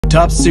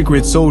top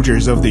secret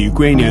soldiers of the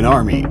Ukrainian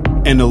army,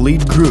 an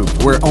elite group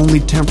where only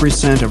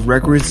 10% of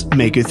recruits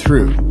make it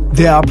through.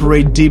 They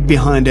operate deep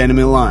behind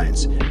enemy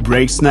lines,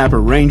 break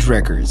sniper range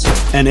records,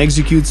 and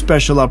execute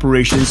special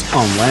operations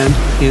on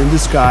land, in the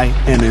sky,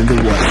 and in the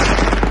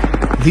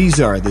water. These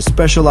are the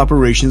Special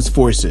Operations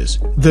Forces,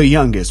 the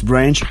youngest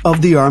branch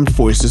of the armed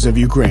forces of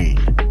Ukraine.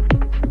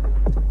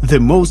 The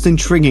most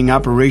intriguing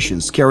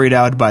operations carried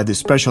out by the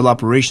Special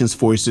Operations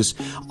Forces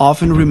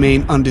often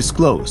remain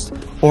undisclosed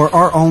or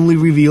are only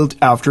revealed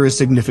after a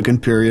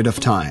significant period of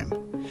time.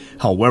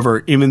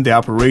 However, even the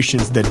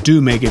operations that do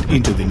make it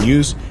into the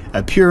news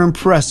appear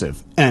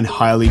impressive and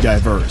highly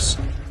diverse.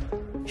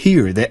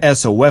 Here, the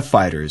SOF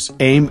fighters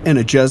aim and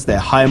adjust their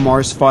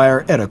HIMARS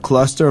fire at a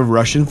cluster of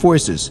Russian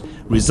forces,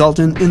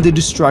 resulting in the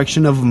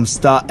destruction of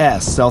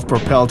Msta-S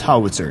self-propelled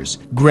howitzers,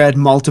 Grad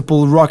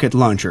multiple rocket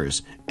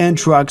launchers, and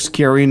trucks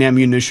carrying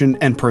ammunition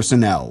and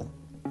personnel.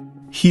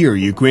 Here,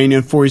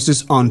 Ukrainian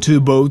forces on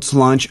 2 boats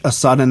launch a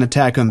sudden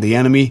attack on the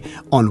enemy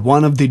on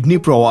one of the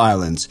Dnipro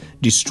islands,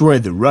 destroy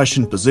the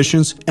Russian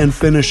positions, and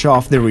finish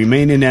off the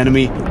remaining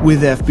enemy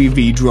with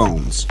FPV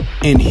drones.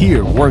 And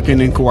here, working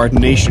in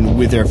coordination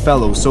with their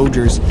fellow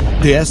soldiers,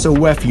 the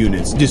SOF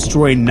units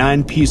destroy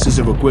 9 pieces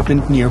of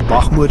equipment near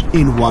Bakhmut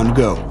in one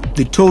go.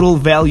 The total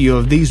value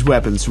of these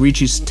weapons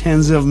reaches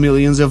tens of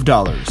millions of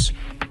dollars.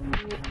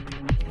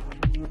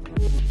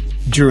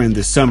 During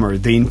the summer,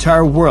 the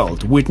entire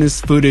world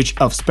witnessed footage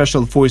of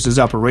Special Forces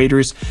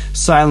operators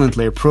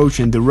silently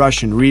approaching the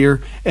Russian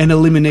rear and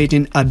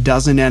eliminating a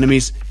dozen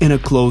enemies in a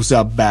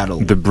close-up battle.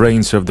 The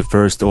brains of the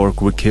first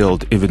orc we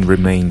killed even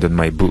remained on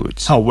my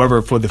boots.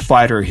 However, for the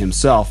fighter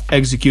himself,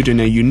 executing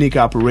a unique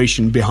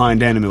operation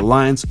behind enemy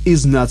lines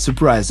is not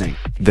surprising.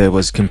 There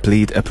was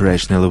complete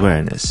operational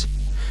awareness,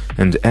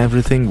 and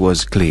everything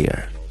was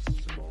clear.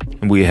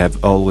 We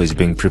have always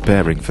been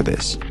preparing for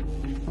this.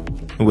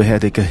 We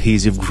had a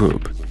cohesive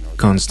group,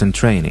 constant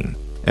training,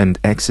 and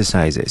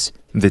exercises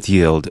that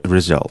yield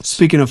results.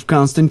 Speaking of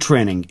constant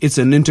training, it's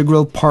an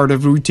integral part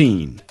of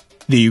routine.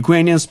 The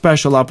Ukrainian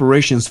Special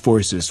Operations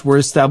Forces were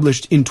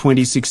established in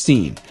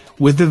 2016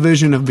 with the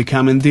vision of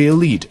becoming the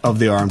elite of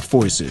the armed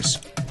forces.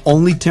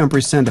 Only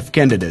 10% of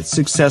candidates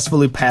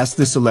successfully passed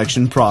the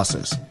selection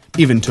process.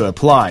 Even to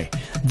apply,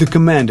 the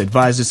command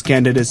advises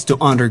candidates to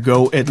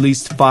undergo at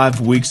least 5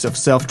 weeks of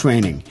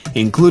self-training,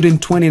 including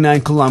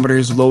 29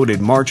 kilometers loaded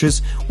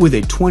marches with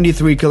a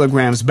 23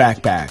 kilograms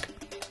backpack.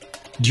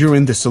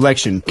 During the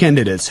selection,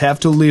 candidates have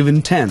to live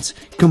in tents,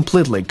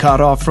 completely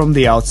cut off from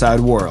the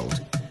outside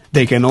world.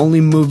 They can only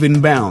move in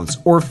bounds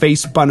or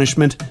face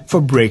punishment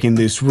for breaking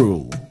this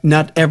rule.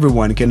 Not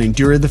everyone can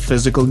endure the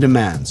physical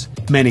demands.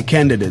 Many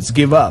candidates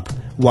give up,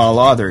 while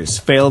others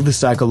fail the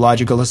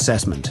psychological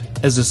assessment.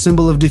 As a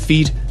symbol of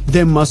defeat,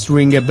 they must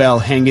ring a bell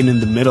hanging in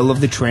the middle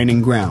of the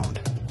training ground.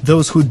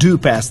 Those who do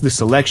pass the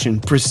selection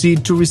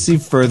proceed to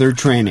receive further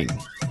training.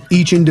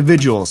 Each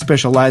individual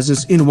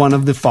specializes in one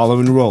of the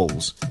following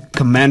roles: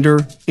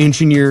 commander,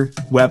 engineer,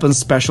 weapons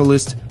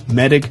specialist,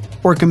 medic,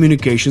 or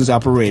communications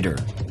operator.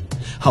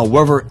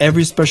 However,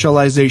 every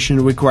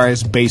specialization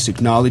requires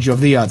basic knowledge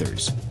of the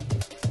others.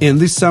 In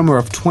the summer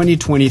of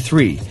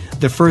 2023,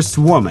 the first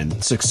woman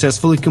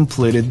successfully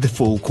completed the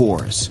full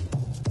course.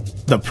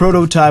 The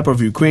prototype of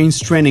Ukraine's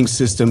training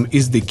system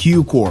is the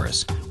Q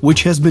course,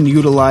 which has been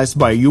utilized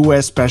by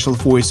U.S. Special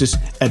Forces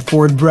at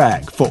Fort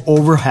Bragg for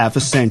over half a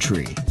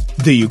century.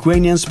 The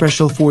Ukrainian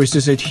Special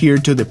Forces adhere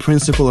to the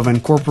principle of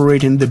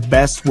incorporating the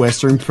best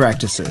Western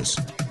practices.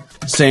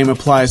 Same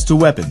applies to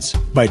weapons.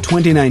 By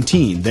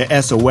 2019, the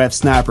SOF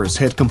snipers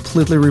had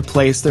completely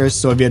replaced their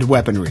Soviet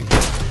weaponry.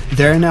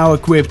 They are now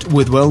equipped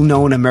with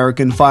well-known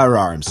American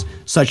firearms,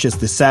 such as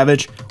the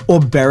Savage or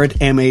Barrett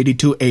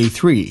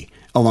M82A3,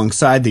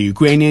 alongside the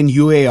Ukrainian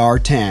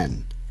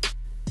UAR-10.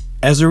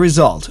 As a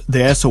result,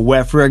 the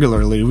SOF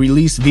regularly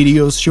release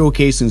videos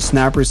showcasing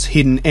snipers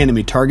hitting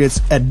enemy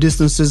targets at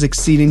distances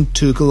exceeding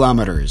 2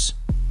 kilometers.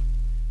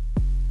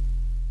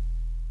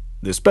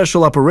 The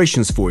Special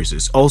Operations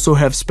Forces also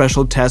have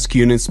special task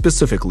units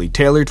specifically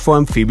tailored for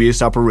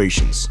amphibious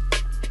operations.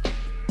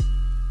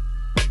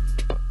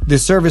 The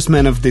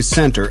servicemen of this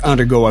center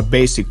undergo a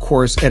basic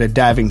course at a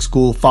diving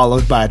school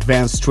followed by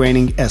advanced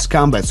training as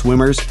combat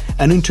swimmers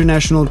and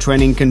international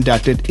training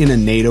conducted in a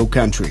NATO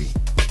country.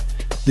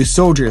 The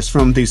soldiers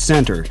from this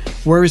center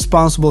were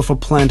responsible for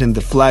planting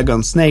the flag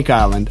on Snake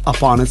Island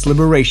upon its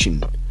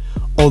liberation.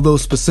 Although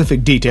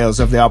specific details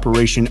of the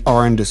operation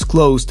are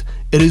undisclosed,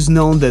 it is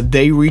known that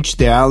they reached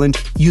the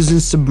island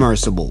using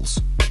submersibles.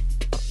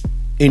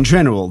 In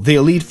general, the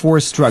elite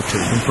force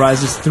structure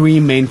comprises 3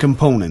 main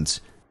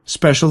components: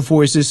 Special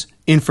Forces,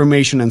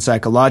 Information and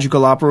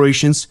Psychological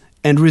Operations,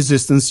 and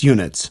Resistance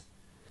Units.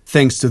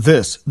 Thanks to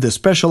this, the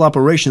Special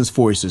Operations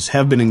Forces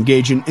have been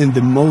engaging in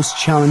the most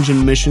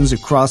challenging missions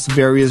across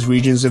various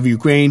regions of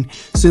Ukraine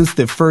since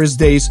the first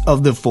days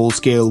of the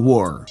full-scale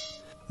war.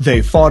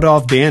 They fought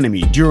off the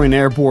enemy during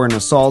airborne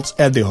assaults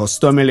at the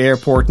Hostomel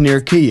airport near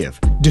Kyiv,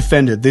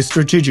 defended the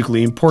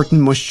strategically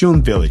important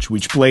Moshchun village,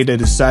 which played a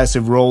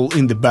decisive role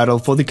in the battle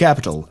for the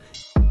capital,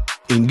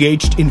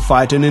 engaged in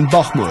fighting in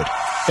Bakhmut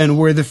and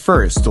were the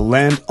first to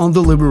land on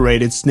the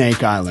liberated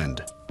Snake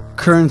Island.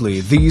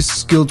 Currently, these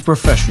skilled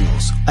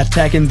professionals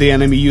attacking the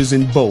enemy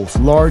using both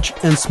large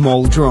and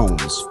small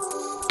drones,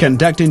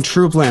 conducting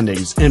troop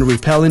landings and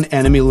repelling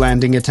enemy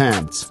landing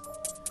attempts,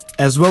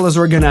 as well as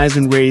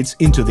organizing raids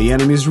into the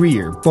enemy's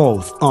rear,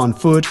 both on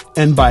foot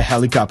and by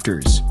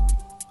helicopters.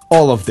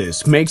 All of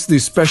this makes the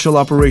Special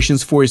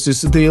Operations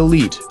Forces the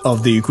elite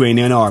of the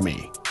Ukrainian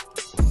army.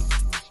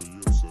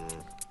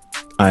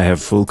 I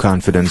have full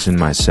confidence in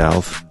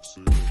myself,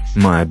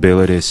 my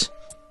abilities,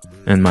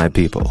 and my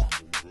people.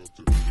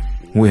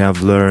 We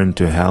have learned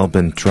to help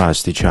and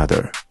trust each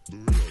other.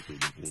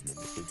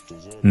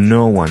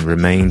 No one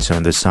remains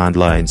on the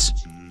sidelines.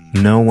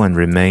 No one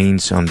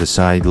remains on the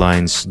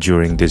sidelines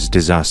during this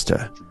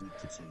disaster.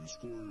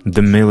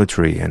 The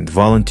military and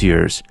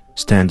volunteers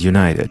stand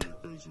united,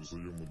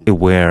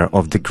 aware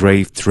of the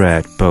grave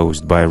threat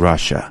posed by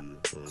Russia,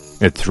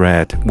 a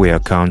threat we are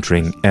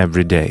countering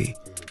every day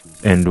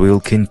and will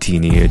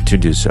continue to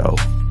do so.